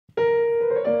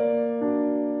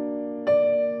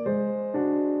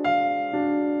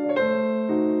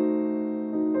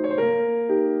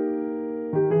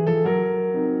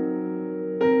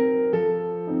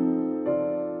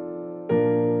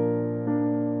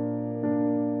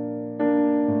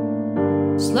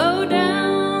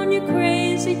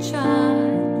crazy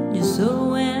child. You're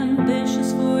so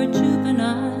ambitious for a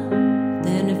juvenile.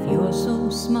 Then if you're so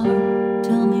smart,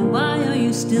 tell me, why are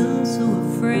you still so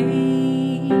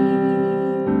afraid?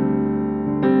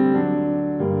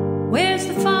 Where's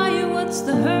the fire? What's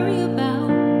the hurry about?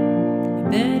 You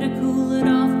better cool it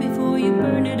off before you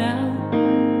burn it out.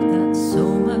 You got so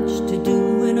much to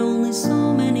do and only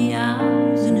so many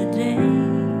hours in a day.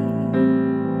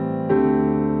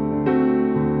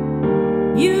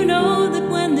 You know that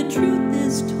when the truth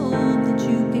is told, that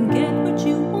you can get what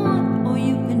you want, or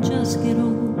you can just get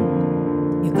old.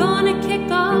 You're gonna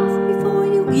kick off before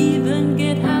you even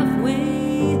get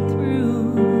halfway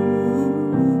through.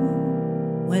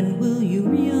 When will you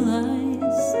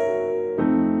realize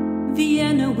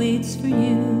Vienna waits for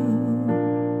you?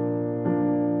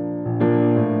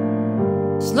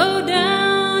 Slow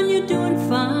down, you're doing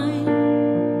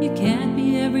fine. You can't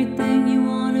be everything you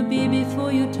want to be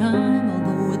before your time,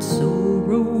 although it's so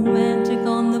romantic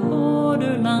on the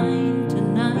borderline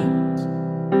tonight.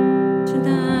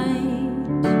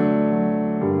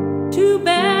 Too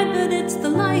bad, but it's the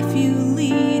life you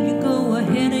lead. You go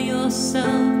ahead of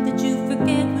yourself, that you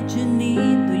forget what you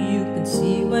need. Though you can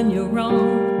see when you're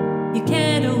wrong, you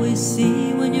can't always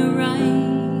see when you're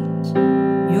right.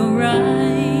 You're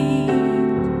right.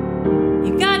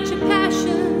 You got your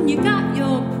passion, you got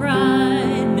your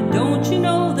pride, but don't you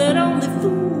know that only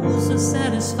fools are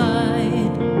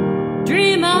satisfied?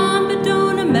 Dream on, but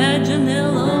don't imagine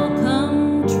they'll all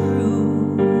come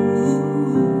true.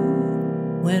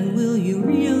 When will you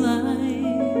realize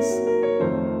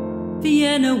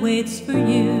Vienna waits for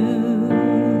you?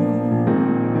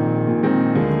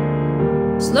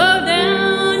 Slow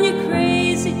down, you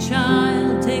crazy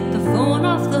child. Take the phone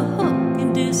off the hook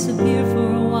and disappear for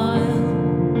a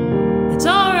while. It's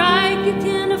alright, you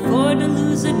can afford to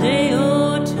lose a day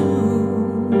or two.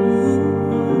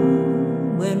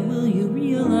 When will you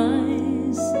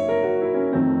realize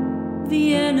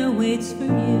Vienna waits for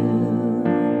you?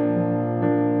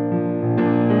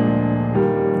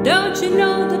 Don't you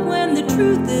know that when the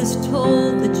truth is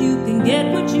told, that you can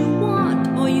get what you want,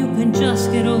 or you can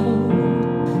just get old?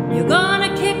 You're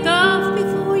gonna kick off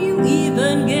before you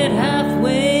even get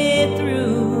halfway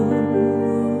through.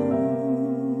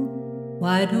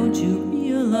 Why don't you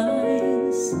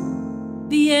realize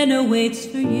Vienna waits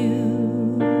for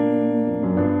you?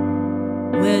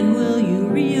 When will you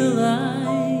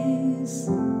realize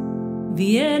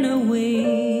Vienna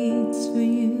waits?